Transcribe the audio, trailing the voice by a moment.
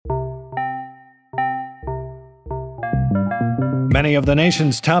Many of the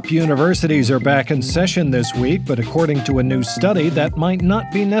nation's top universities are back in session this week, but according to a new study, that might not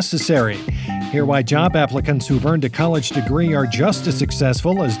be necessary. Hear why job applicants who've earned a college degree are just as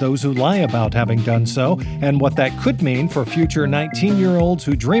successful as those who lie about having done so, and what that could mean for future 19-year-olds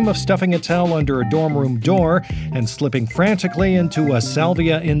who dream of stuffing a towel under a dorm room door and slipping frantically into a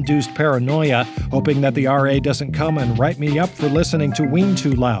salvia-induced paranoia, hoping that the RA doesn't come and write me up for listening to Ween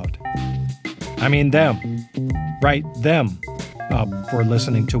too loud. I mean them. Right, them. For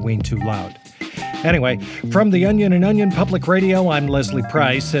listening to Ween too loud. Anyway, from The Onion and Onion Public Radio, I'm Leslie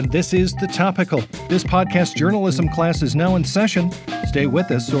Price, and this is The Topical. This podcast journalism class is now in session. Stay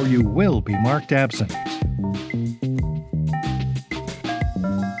with us or you will be marked absent.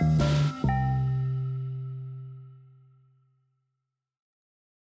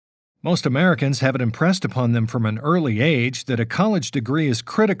 Most Americans have it impressed upon them from an early age that a college degree is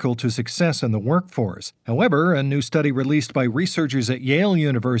critical to success in the workforce. However, a new study released by researchers at Yale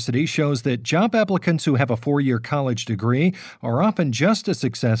University shows that job applicants who have a 4-year college degree are often just as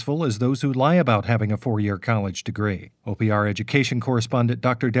successful as those who lie about having a 4-year college degree. OPR education correspondent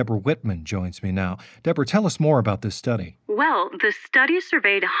Dr. Deborah Whitman joins me now. Deborah, tell us more about this study. Well, the study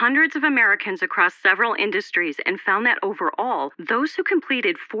surveyed hundreds of Americans across several industries and found that overall, those who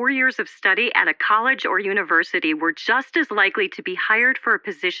completed 4 years of study at a college or university were just as likely to be hired for a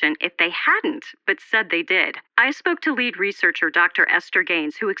position if they hadn't, but said they did. I spoke to lead researcher Dr. Esther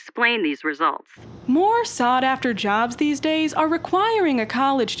Gaines, who explained these results. More sought-after jobs these days are requiring a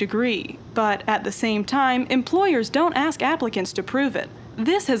college degree, but at the same time, employers don't ask applicants to prove it.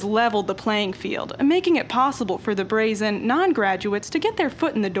 This has leveled the playing field, making it possible for the brazen non-graduates to get their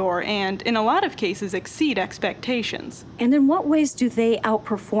foot in the door and, in a lot of cases, exceed expectations. And in what ways do they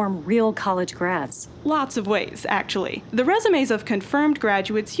outperform real college grads? Lots of ways, actually. The resumes of confirmed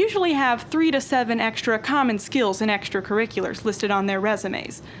graduates usually have 3 to 7 extra common skills and extracurriculars listed on their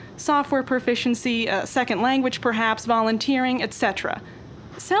resumes. Software proficiency, a second language perhaps, volunteering, etc.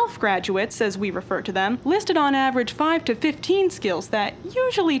 Self-graduates, as we refer to them, listed on average 5 to 15 skills that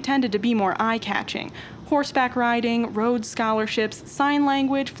usually tended to be more eye-catching. Horseback riding, Rhodes scholarships, sign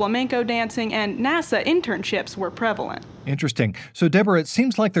language, flamenco dancing, and NASA internships were prevalent. Interesting. So, Deborah, it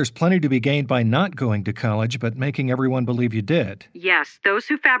seems like there's plenty to be gained by not going to college, but making everyone believe you did. Yes, those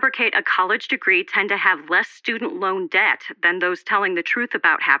who fabricate a college degree tend to have less student loan debt than those telling the truth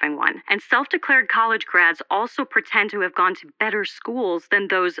about having one. And self-declared college grads also pretend to have gone to better schools than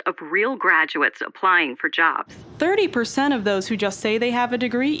those of real graduates applying for jobs. 30% of those who just say they have a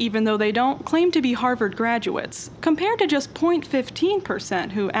degree, even though they don't, claim to be Harvard graduates, compared to just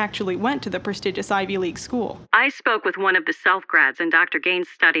 0.15% who actually went to the prestigious Ivy League school. I spoke with one of the self-grads in Dr. Gaines'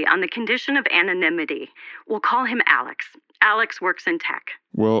 study on the condition of anonymity. We'll call him Alex. Alex works in tech.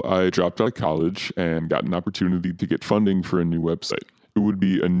 Well, I dropped out of college and got an opportunity to get funding for a new website. It would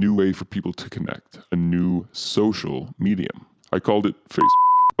be a new way for people to connect, a new social medium. I called it Facebook.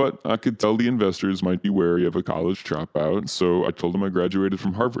 But I could tell the investors might be wary of a college dropout, so I told them I graduated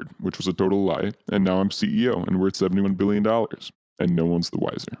from Harvard, which was a total lie, and now I'm CEO and we're at $71 billion, and no one's the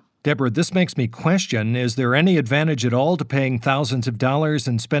wiser. Deborah, this makes me question, is there any advantage at all to paying thousands of dollars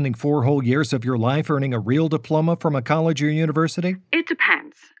and spending 4 whole years of your life earning a real diploma from a college or university? It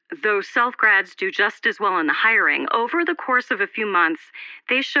depends. Though self-grads do just as well in the hiring, over the course of a few months,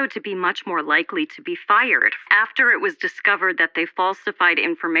 they showed to be much more likely to be fired after it was discovered that they falsified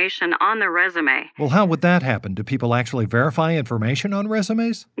information on their resume. Well, how would that happen? Do people actually verify information on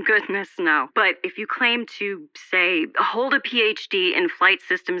resumes? Goodness, no. But if you claim to, say, hold a PhD in flight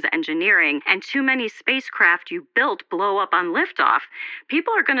systems engineering and too many spacecraft you built blow up on liftoff,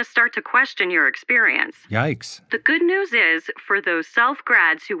 people are going to start to question your experience. Yikes. The good news is, for those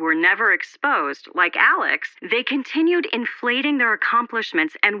self-grads who were never exposed, like Alex, they continued inflating their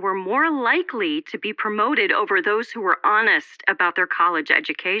accomplishments and were more likely to be promoted over those who were honest about their college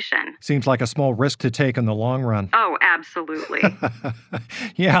education. Seems like a small risk to take in the long run. Oh, absolutely.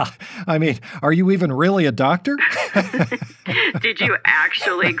 Yeah. I mean, are you even really a doctor? Did you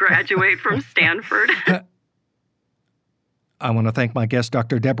actually graduate from Stanford? I want to thank my guest,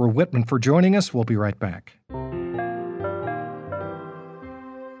 Dr. Deborah Whitman, for joining us. We'll be right back.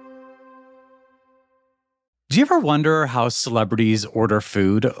 Do you ever wonder how celebrities order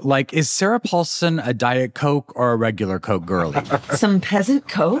food? Like, is Sarah Paulson a Diet Coke or a regular Coke girlie? Some peasant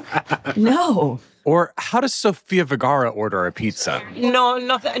Coke? No. Or how does Sofia Vergara order a pizza? No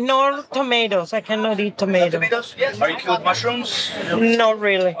tomatoes. I cannot eat tomatoes. Yes. Are you cool with mushrooms? Not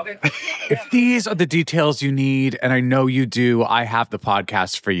really. If these are the details you need, and I know you do, I have the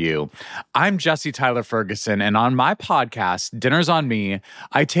podcast for you. I'm Jesse Tyler Ferguson, and on my podcast, Dinner's on Me,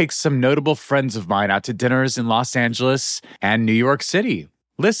 I take some notable friends of mine out to dinners in Los Angeles and New York City.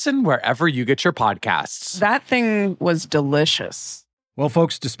 Listen wherever you get your podcasts. That thing was delicious. Well,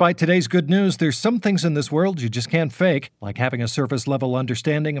 folks, despite today's good news, there's some things in this world you just can't fake, like having a surface-level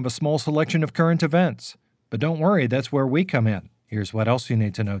understanding of a small selection of current events. But don't worry, that's where we come in. Here's what else you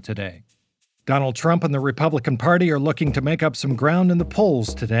need to know today. Donald Trump and the Republican Party are looking to make up some ground in the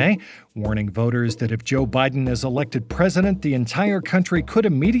polls today, warning voters that if Joe Biden is elected president, the entire country could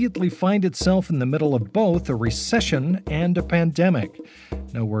immediately find itself in the middle of both a recession and a pandemic.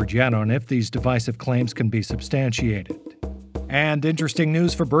 No word yet on if these divisive claims can be substantiated. And interesting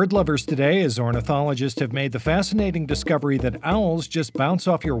news for bird lovers today as ornithologists have made the fascinating discovery that owls just bounce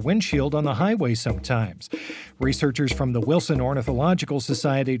off your windshield on the highway sometimes. Researchers from the Wilson Ornithological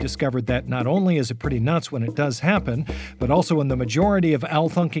Society discovered that not only is it pretty nuts when it does happen, but also in the majority of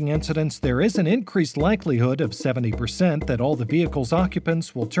owl-thunking incidents, there is an increased likelihood of 70% that all the vehicle's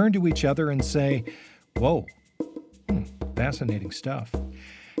occupants will turn to each other and say, "Whoa." Fascinating stuff.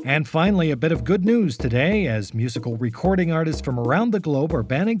 And finally, a bit of good news today as musical recording artists from around the globe are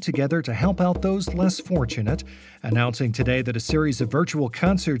banding together to help out those less fortunate, announcing today that a series of virtual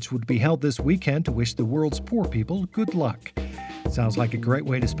concerts would be held this weekend to wish the world's poor people good luck. Sounds like a great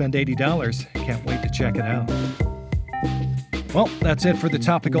way to spend $80. Can't wait to check it out. Well, that's it for the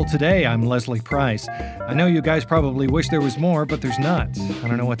Topical today. I'm Leslie Price. I know you guys probably wish there was more, but there's not. I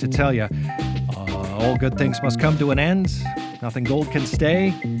don't know what to tell you. All good things must come to an end. Nothing gold can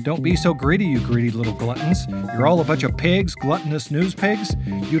stay. Don't be so greedy, you greedy little gluttons. You're all a bunch of pigs, gluttonous news pigs.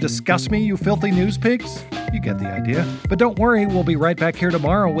 You disgust me, you filthy news pigs. You get the idea. But don't worry, we'll be right back here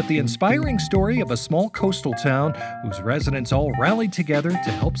tomorrow with the inspiring story of a small coastal town whose residents all rallied together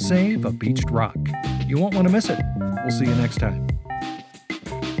to help save a beached rock. You won't want to miss it. We'll see you next time.